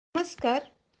नमस्कार।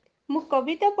 मु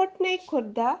कविता पट्टनायक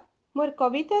खोर्धा। मोर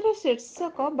कवितार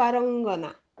शीर्षक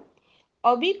बारंगना।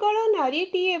 अविकल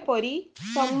नारीटीए परी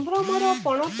संभ्रमर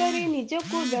पणतरे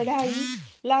निजको बेढ़ाई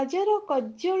लाजर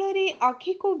कज्जଳରେ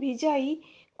आखिको भिजाई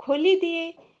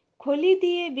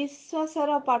खोलिदिए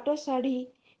विश्वासर पाटशाढ़ी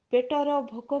पेटर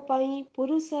भोक पाई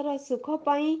पुरुषर सुख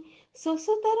पाई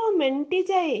ଶୋଷତାର ମେଣ୍ଟି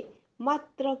ଯାଏ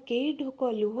ମାତ୍ର କେଇ ଢୋକ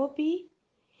ଲୁହ ପିଇ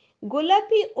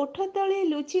ଗୋଲାପୀ ଓଠ ତଳେ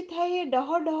ଲୁଚିଥାଏ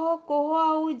ଡହ ଡହ କୋହ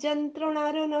ଆଉ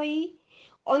ଯନ୍ତ୍ରଣାର ନଈ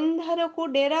ଅନ୍ଧାରକୁ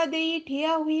ଡେରା ଦେଇ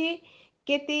ଠିଆ ହୁଏ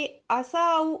କେତେ ଆଶା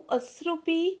ଆଉ ଅଶ୍ରୁ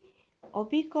ପିଇ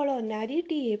ଅବିକଳ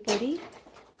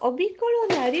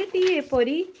ନାରୀଟିଏ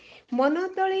ପରି ମନ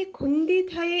ତଳେ ଖୁନ୍ଦି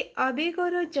ଥାଏ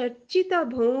ଆବେଗର ଚର୍ଚ୍ଚିତ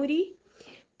ଭଉଁରୀ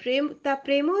ତା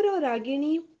ପ୍ରେମର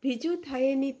ରାଗିଣୀ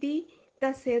ଭିଜୁଥାଏ ନୀତି ତା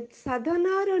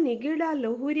ସାଧନାର ନିଗିଡ଼ା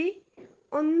ଲହୁରେ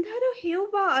ଅନ୍ଧାର ହେଉ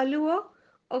ବା ଆଲୁଅ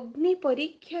ଅଗ୍ନି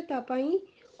ପରୀକ୍ଷା ତା ପାଇଁ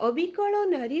ଅବିକଳ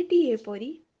ନାରୀଟିଏ ପରି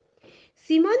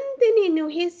ସୀମନ୍ତିନୀ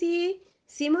ନୁହେଁ ସିଏ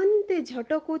ସୀମନ୍ତେ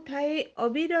ଝଟକୁ ଥାଏ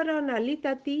ଅବିରର ନାଲି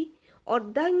ତାତି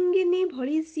ଅର୍ଦ୍ଧାଙ୍ଗିନୀ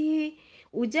ଭଳି ସିଏ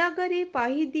ଉଜାଗରେ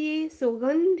ପାହିଦିଏ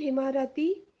ସୁଗନ୍ଧିମା ରାତି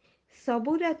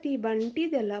ସବୁ ରାତି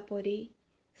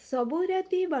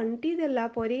ବାଣ୍ଟି ଦେଲା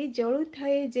ପରେ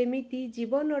ଜଳୁଥାଏ ଯେମିତି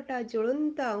ଜୀବନଟା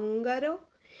ଜ୍ୱଳନ୍ତା ଅଙ୍ଗାର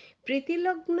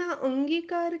ପ୍ରୀତିଲଗ୍ନା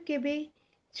ଅଙ୍ଗୀକାର କେବେ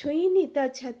ଛୁଇଁନି ତା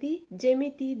ଛାତି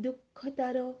ଯେମିତି ଦୁଃଖ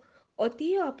ତାର ଅତି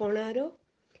ଆପଣାର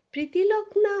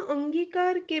ପ୍ରୀତିଲଗ୍ନା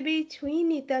ଅଙ୍ଗୀକାର କେବେ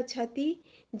ଛୁଇଁନି ତା ଛାତି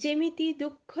ଯେମିତି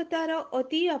ଦୁଃଖ ତାର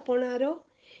ଅତି ଆପଣାର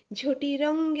ଝୋଟି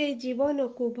ରଙ୍ଗେ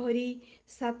ଜୀବନକୁ ଭରି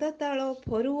ସାତତାଳ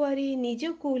ଫରୁଆରେ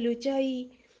ନିଜକୁ ଲୁଚାଇ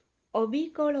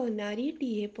ଅବିକଳ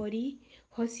ନାରୀଟିଏ ପରି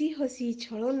ହସି ହସି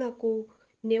ଛଳନାକୁ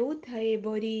ନେଉଥାଏ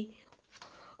ବରି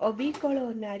ଅବିକଳ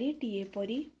ନାରୀଟିଏ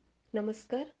ପରି।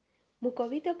 ନମସ୍କାର। ମୁଁ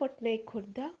କବିତା ପଟ୍ଟନାୟକ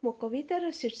ଖୋର୍ଦ୍ଧା। ମୋ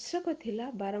କବିତାର ଶୀର୍ଷକ ଥିଲା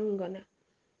ବାରଙ୍ଗନା।